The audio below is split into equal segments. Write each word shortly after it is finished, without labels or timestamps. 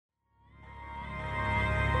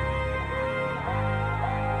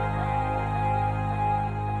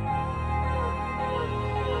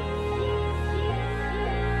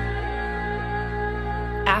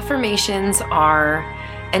Affirmations are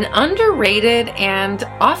an underrated and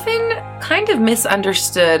often kind of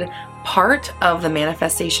misunderstood part of the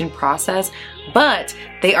manifestation process, but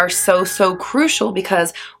they are so crucial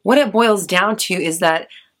because what it boils down to is that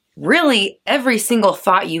really every single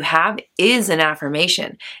thought you have is an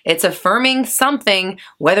affirmation. It's affirming something,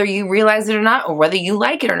 whether you realize it or not, or whether you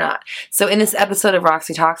like it or not. So in this episode of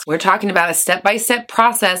Roxy Talks, we're talking about a step-by-step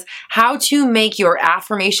process, how to make your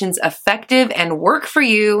affirmations effective and work for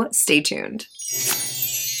you. Stay tuned.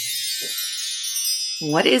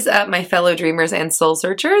 What is up, my fellow dreamers and soul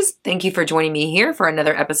searchers? Thank you for joining me here for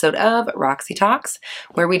another episode of Roxy Talks,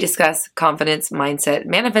 where we discuss confidence, mindset,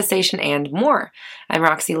 manifestation, and more. I'm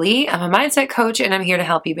Roxy Lee. I'm a mindset coach, and I'm here to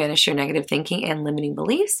help you banish your negative thinking and limiting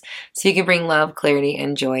beliefs so you can bring love, clarity,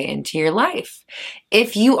 and joy into your life.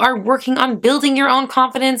 If you are working on building your own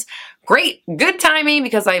confidence, great, good timing,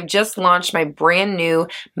 because I've just launched my brand new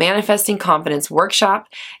Manifesting Confidence workshop.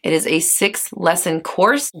 It is a 6-lesson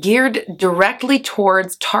course geared directly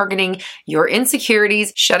towards targeting your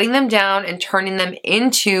insecurities, shutting them down, and turning them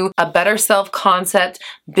into a better self-concept,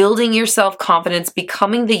 building your self-confidence,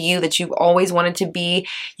 becoming the you that you've always wanted to be.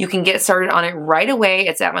 You can get started on it right away.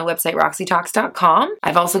 It's at my website, roxytalks.com.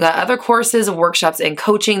 I've also got other courses, workshops, and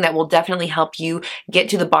coaching that will definitely help you get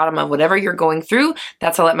to the bottom of whatever you're going through.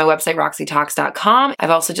 That's all at my website, roxytalks.com. I've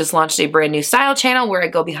also just launched a brand new style channel where I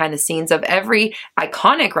go behind the scenes of every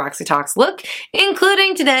iconic Roxy Talks look,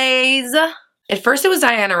 including today's. At first it was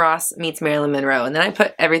Diana Ross meets Marilyn Monroe, and then I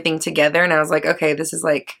put everything together and I was like, okay, this is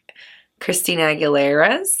like Christina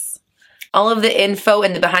Aguilera's. All of the info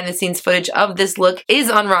and the behind the scenes footage of this look is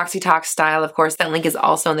on Roxy Talks Style. Of course, that link is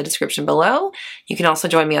also in the description below. You can also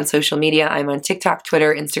join me on social media. I'm on TikTok,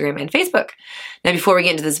 Twitter, Instagram, and Facebook. Now, before we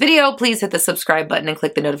get into this video, please hit the subscribe button and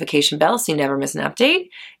click the notification bell so you never miss an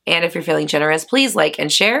update. And if you're feeling generous, please like and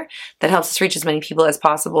share. That helps us reach as many people as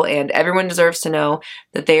possible, and everyone deserves to know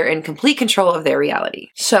that they are in complete control of their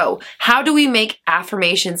reality. So, how do we make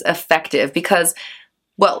affirmations effective? Because,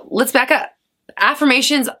 well, let's back up.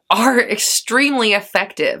 Affirmations are extremely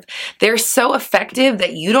effective. They're so effective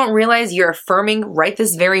that you don't realize you're affirming right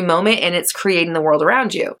this very moment, and it's creating the world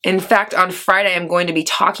around you. In fact, on Friday, I'm going to be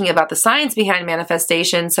talking about the science behind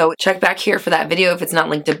manifestation, so check back here for that video if it's not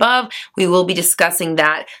linked above. We will be discussing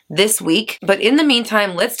that this week. But in the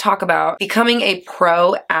meantime, let's talk about becoming a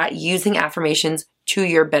pro at using affirmations to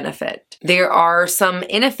your benefit. There are some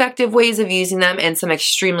ineffective ways of using them and some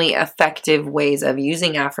extremely effective ways of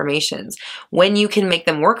using affirmations. When you can make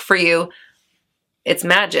them work for you, it's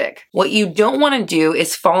magic. What you don't want to do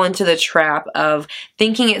is fall into the trap of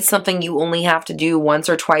thinking it's something you only have to do once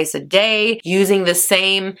or twice a day, using the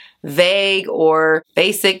same vague or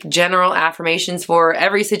basic general affirmations for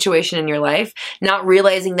every situation in your life, not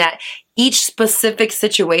realizing that each specific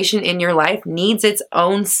situation in your life needs its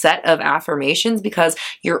own set of affirmations because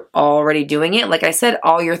you're already doing it. Like I said,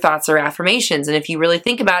 all your thoughts are affirmations. And if you really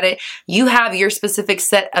think about it, you have your specific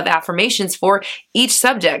set of affirmations for each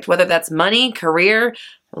subject, whether that's money, career,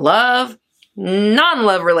 love,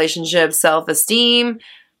 non-love relationships, self-esteem,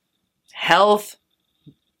 health,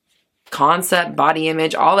 concept, body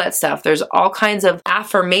image, all that stuff. There's all kinds of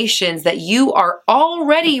affirmations that you are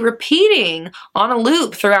already repeating on a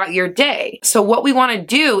loop throughout your day. So what we want to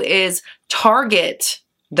do is target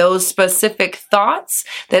those specific thoughts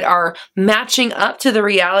that are matching up to the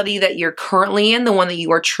reality that you're currently in, the one that you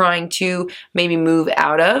are trying to maybe move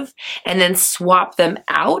out of, and then swap them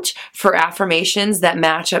out for affirmations that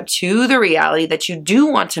match up to the reality that you do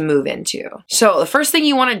want to move into. So the first thing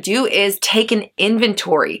you want to do is take an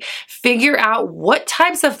inventory. Figure out what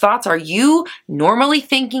types of thoughts are you normally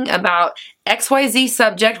thinking about XYZ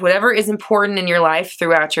subject, whatever is important in your life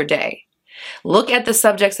throughout your day. Look at the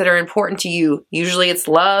subjects that are important to you. Usually it's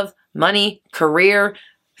love, money, career,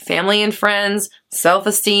 family and friends,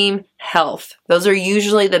 self-esteem, health. Those are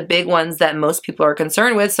usually the big ones that most people are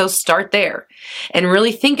concerned with, so start there. And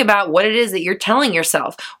really think about what it is that you're telling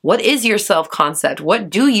yourself. What is your self-concept? What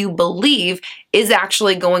do you believe is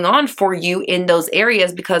actually going on for you in those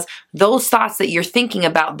areas? Because those thoughts that you're thinking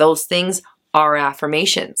about, those things are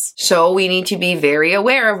affirmations. So we need to be very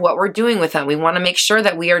aware of what we're doing with them. We want to make sure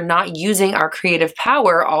that we are not using our creative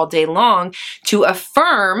power all day long to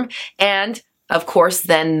affirm and, of course,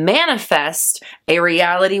 then manifest a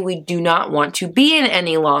reality we do not want to be in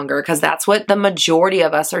any longer, because that's what the majority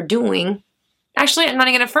of us are doing. Actually, I'm not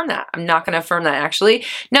even going to affirm that. I'm not going to affirm that, actually.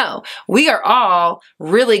 No, we are all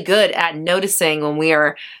really good at noticing when we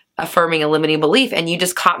are affirming a limiting belief, and you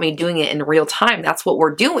just caught me doing it in real time. That's what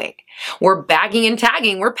we're doing. We're bagging and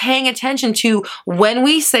tagging. We're paying attention to when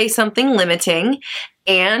we say something limiting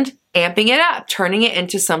and amping it up, turning it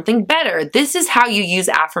into something better. This is how you use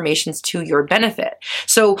affirmations to your benefit.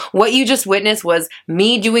 So what you just witnessed was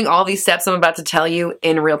me doing all these steps I'm about to tell you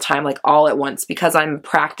in real time, like all at once, because I'm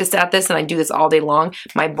practiced at this and I do this all day long.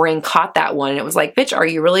 My brain caught that one and it was like, bitch, are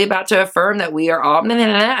you really about to affirm that we are all, I'm not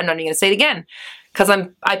even going to say it again because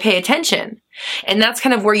I pay attention. And that's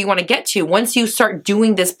kind of where you want to get to. Once you start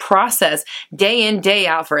doing this process day in, day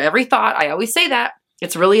out for every thought, I always say that,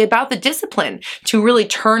 it's really about the discipline to really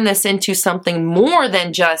turn this into something more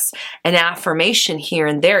than just an affirmation here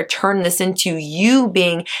and there. Turn this into you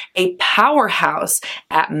being a powerhouse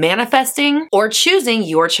at manifesting or choosing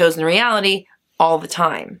your chosen reality all the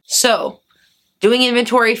time. So, doing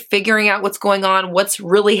inventory, figuring out what's going on, what's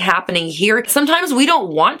really happening here. Sometimes we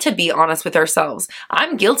don't want to be honest with ourselves.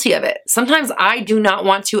 I'm guilty of it. Sometimes I do not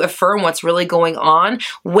want to affirm what's really going on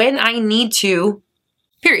when I need to.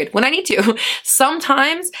 Period. When I need to.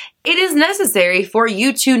 Sometimes it is necessary for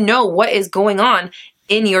you to know what is going on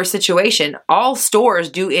in your situation. All stores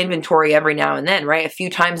do inventory every now and then, right? A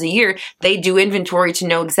few times a year, they do inventory to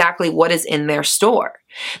know exactly what is in their store.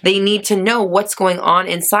 They need to know what's going on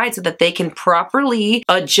inside so that they can properly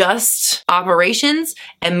adjust operations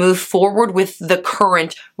and move forward with the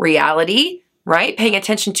current reality, right? Paying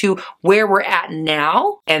attention to where we're at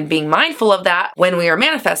now and being mindful of that when we are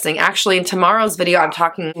manifesting. Actually, in tomorrow's video, I'm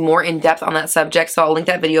talking more in depth on that subject, so I'll link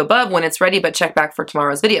that video above when it's ready, but check back for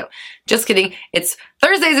tomorrow's video. Just kidding. It's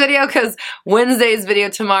Thursday's video because Wednesday's video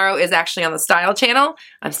tomorrow is actually on the Style channel.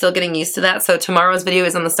 I'm still getting used to that. So tomorrow's video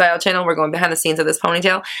is on the Style channel. We're going behind the scenes of this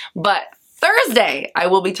ponytail. But Thursday, I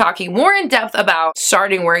will be talking more in depth about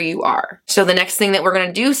starting where you are. So the next thing that we're going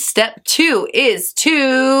to do, step 2, is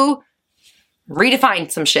to redefine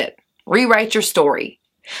some shit. Rewrite your story.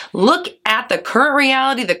 Look at the current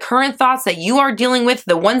reality, the current thoughts that you are dealing with,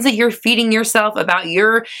 the ones that you're feeding yourself about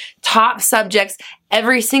your top subjects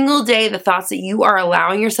every single day, the thoughts that you are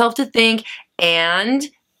allowing yourself to think, and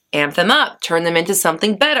amp them up. Turn them into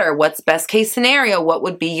something better. What's best case scenario? What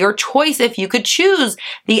would be your choice if you could choose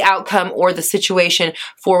the outcome or the situation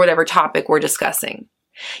for whatever topic we're discussing?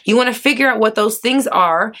 You want to figure out what those things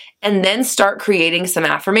are and then start creating some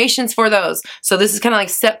affirmations for those. So this is kind of like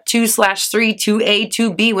step 2/3, 2A,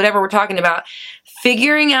 2B, whatever we're talking about.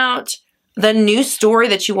 Figuring out the new story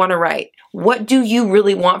that you want to write. What do you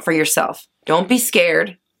really want for yourself? Don't be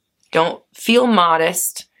scared. Don't feel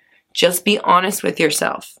modest. Just be honest with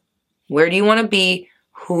yourself. Where do you want to be?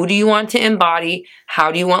 Who do you want to embody?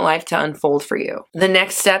 How do you want life to unfold for you? The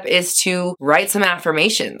next step is to write some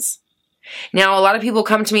affirmations. Now, a lot of people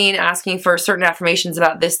come to me and asking for certain affirmations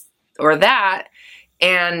about this or that,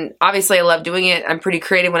 and obviously I love doing it. I'm pretty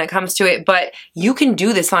creative when it comes to it, but you can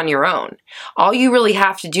do this on your own. All you really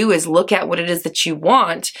have to do is look at what it is that you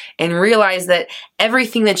want and realize that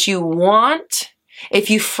everything that you want,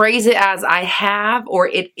 if you phrase it as I have, or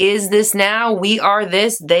it is this now, we are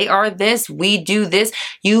this, they are this, we do this,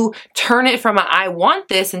 you turn it from a I want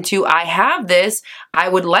this into I have this, I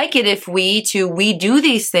would like it if we, to we do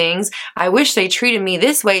these things, I wish they treated me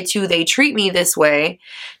this way, to they treat me this way.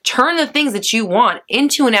 Turn the things that you want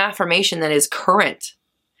into an affirmation that is current.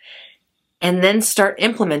 And then start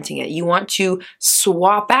implementing it. You want to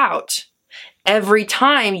swap out every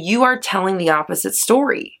time you are telling the opposite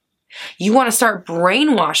story. You want to start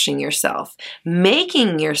brainwashing yourself,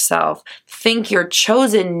 making yourself think your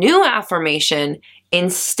chosen new affirmation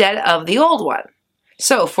instead of the old one.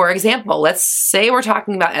 So, for example, let's say we're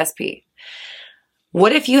talking about SP.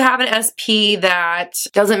 What if you have an SP that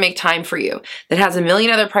doesn't make time for you, that has a million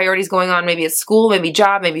other priorities going on, maybe at school, maybe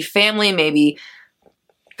job, maybe family, maybe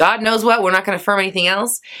God knows what, we're not going to affirm anything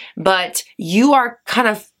else, but you are kind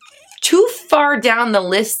of too far down the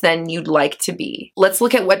list than you'd like to be. Let's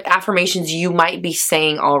look at what affirmations you might be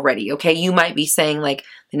saying already, okay? You might be saying like,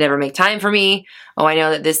 they never make time for me. Oh, I know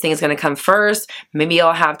that this thing is going to come first. Maybe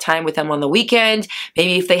I'll have time with them on the weekend.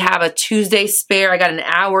 Maybe if they have a Tuesday spare, I got an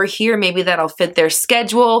hour here, maybe that'll fit their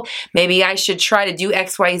schedule. Maybe I should try to do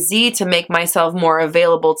XYZ to make myself more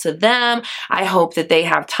available to them. I hope that they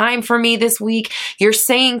have time for me this week. You're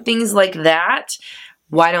saying things like that.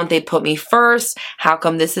 Why don't they put me first? How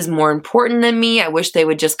come this is more important than me? I wish they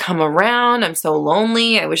would just come around. I'm so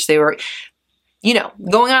lonely. I wish they were,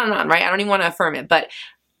 going on and on, right? I don't even want to affirm it, but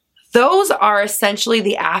those are essentially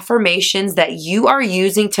the affirmations that you are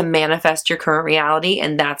using to manifest your current reality,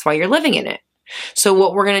 and that's why you're living in it. So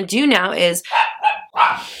what we're going to do now is,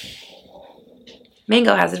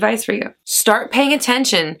 Mango has advice for you. Start paying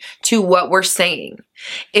attention to what we're saying.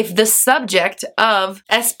 If the subject of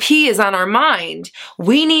SP is on our mind,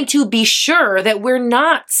 we need to be sure that we're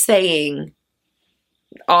not saying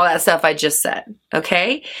all that stuff I just said,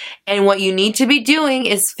 okay? And what you need to be doing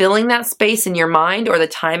is filling that space in your mind or the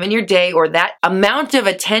time in your day or that amount of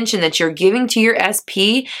attention that you're giving to your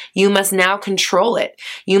SP, you must now control it.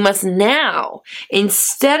 You must now,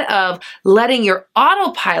 instead of letting your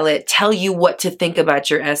autopilot tell you what to think about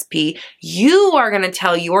your SP, you are going to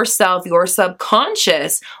tell yourself, your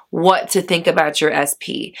subconscious, what to think about your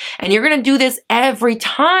SP. And you're going to do this every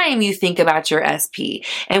time you think about your SP.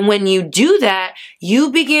 And when you do that,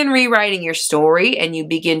 you begin rewriting your story and you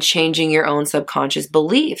begin changing your own subconscious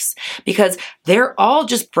beliefs because they're all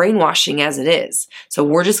just brainwashing as it is. So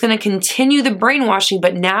we're just going to continue the brainwashing,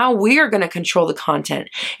 but now we are going to control the content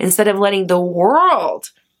instead of letting the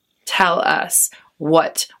world tell us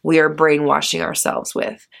what we are brainwashing ourselves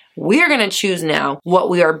with. We are going to choose now what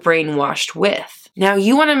we are brainwashed with. Now,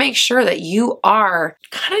 you want to make sure that you are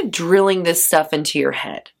kind of drilling this stuff into your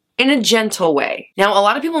head in a gentle way. Now, a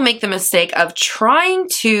lot of people make the mistake of trying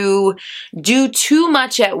to do too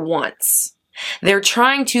much at once. They're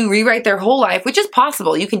trying to rewrite their whole life, which is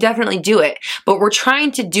possible. You can definitely do it, but we're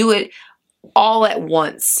trying to do it all at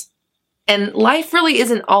once. And life really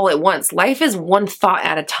isn't all at once. Life is one thought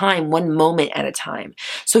at a time, one moment at a time.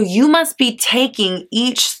 So you must be taking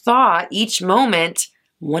each thought, each moment,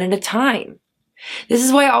 one at a time. This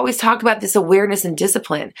is why I always talk about this awareness and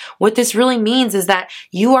discipline. What this really means is that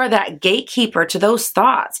you are that gatekeeper to those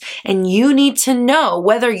thoughts, and you need to know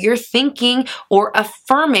whether you're thinking or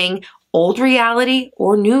affirming old reality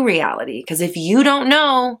or new reality. Because if you don't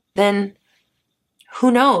know, then who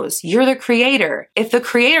knows? You're the creator. If the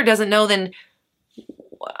creator doesn't know, then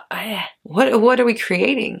what are we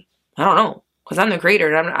creating? I don't know, because I'm the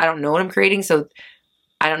creator and I don't know what I'm creating, so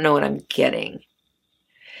I don't know what I'm getting.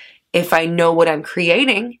 If I know what I'm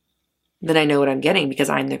creating, then I know what I'm getting because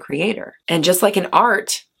I'm the creator. And just like in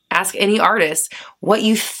art, ask any artist what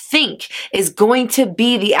you think is going to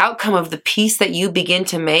be the outcome of the piece that you begin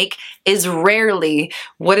to make is rarely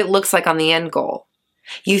what it looks like on the end goal.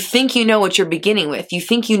 You think you know what you're beginning with. You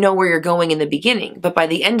think you know where you're going in the beginning, but by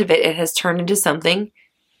the end of it, it has turned into something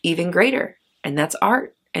even greater. And that's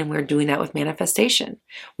art. And we're doing that with manifestation.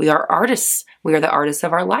 We are artists. We are the artists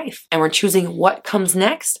of our life. And we're choosing what comes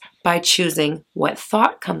next by choosing what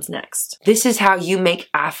thought comes next. This is how you make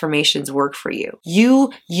affirmations work for you.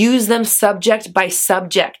 You use them subject by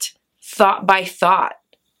subject, thought by thought.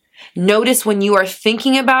 Notice when you are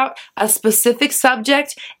thinking about a specific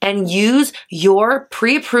subject and use your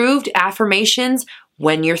pre-approved affirmations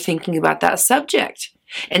when you're thinking about that subject.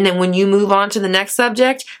 And then when you move on to the next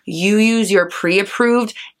subject, you use your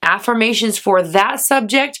pre-approved affirmations for that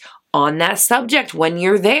subject on that subject when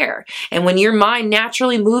you're there. And when your mind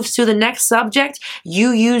naturally moves to the next subject,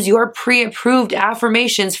 you use your pre-approved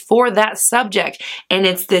affirmations for that subject. And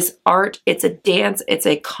it's this art, it's a dance, it's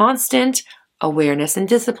a constant awareness and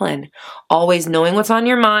discipline. Always knowing what's on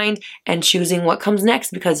your mind and choosing what comes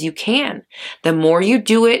next because you can. The more you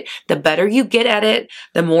do it, the better you get at it,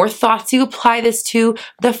 the more thoughts you apply this to,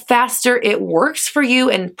 the faster it works for you,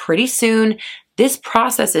 and pretty soon, this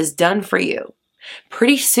process is done for you.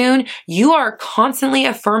 Pretty soon, you are constantly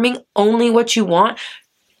affirming only what you want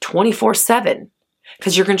 24/7.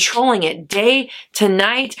 Because you're controlling it day to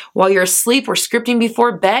night while you're asleep or scripting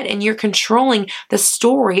before bed, and you're controlling the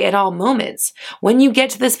story at all moments. When you get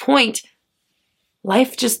to this point,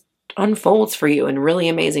 life just unfolds for you in really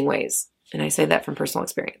amazing ways. And I say that from personal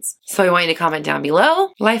experience. So I want you to comment down below.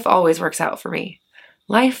 Life always works out for me.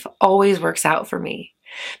 Life always works out for me.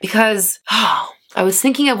 Because, I was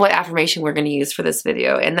thinking of what affirmation we're going to use for this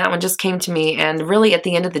video, and that one just came to me, and really at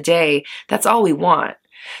the end of the day, that's all we want.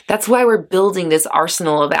 That's why we're building this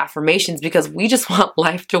arsenal of affirmations, because we just want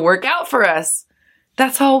life to work out for us.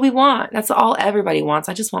 That's all we want. That's all everybody wants.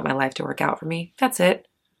 I just want my life to work out for me. That's it.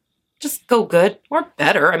 Just go good or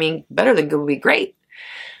better. I mean, better than good would be great.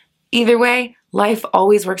 Either way, life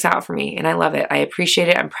always works out for me, and I love it. I appreciate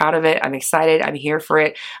it. I'm proud of it. I'm excited. I'm here for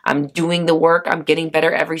it. I'm doing the work. I'm getting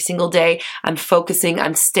better every single day. I'm focusing.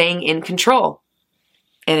 I'm staying in control.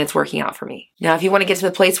 And it's working out for me. Now, if you want to get to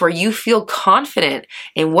the place where you feel confident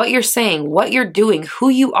in what you're saying, what you're doing, who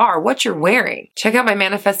you are, what you're wearing, check out my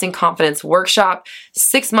Manifesting Confidence workshop,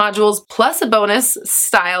 6 modules plus a bonus,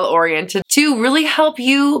 style oriented, to really help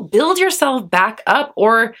you build yourself back up,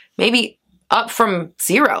 or maybe up from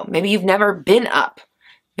zero. Maybe you've never been up.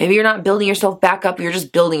 Maybe you're not building yourself back up, you're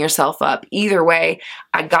just building yourself up. Either way,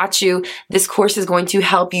 I got you. This course is going to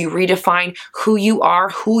help you redefine who you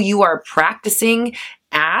are practicing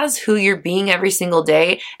as, who you're being every single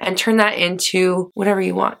day, and turn that into whatever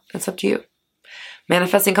you want. It's up to you.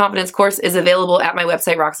 Manifesting Confidence course is available at my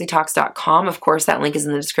website, roxytalks.com. Of course, that link is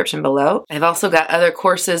in the description below. I've also got other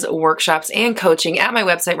courses, workshops, and coaching at my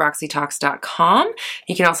website, roxytalks.com.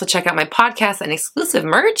 You can also check out my podcast and exclusive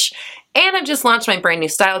merch. And I've just launched my brand new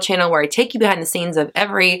style channel where I take you behind the scenes of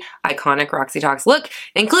every iconic Roxy Talks look,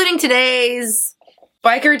 including today's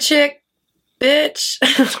biker chick, bitch.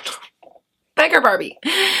 Biker Barbie.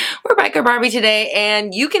 We're Biker Barbie today,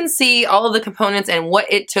 and you can see all of the components and what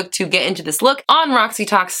it took to get into this look on Roxy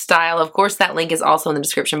Talks Style. Of course, that link is also in the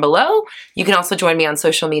description below. You can also join me on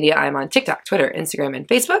social media. I'm on TikTok, Twitter, Instagram, and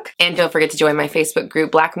Facebook. And don't forget to join my Facebook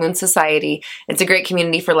group, Black Moon Society. It's a great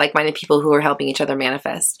community for like-minded people who are helping each other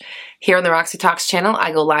manifest. Here on the Roxy Talks channel,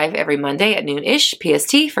 I go live every Monday at noon-ish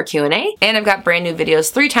PST for Q&A, and I've got brand new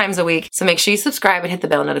videos 3 times a week, so make sure you subscribe and hit the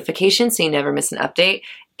bell notification so you never miss an update.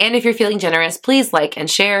 And if you're feeling generous, please like and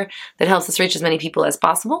share. That helps us reach as many people as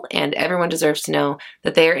possible, and everyone deserves to know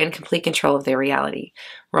that they are in complete control of their reality.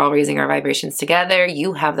 We're all raising our vibrations together.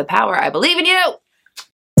 You have the power. I believe in you!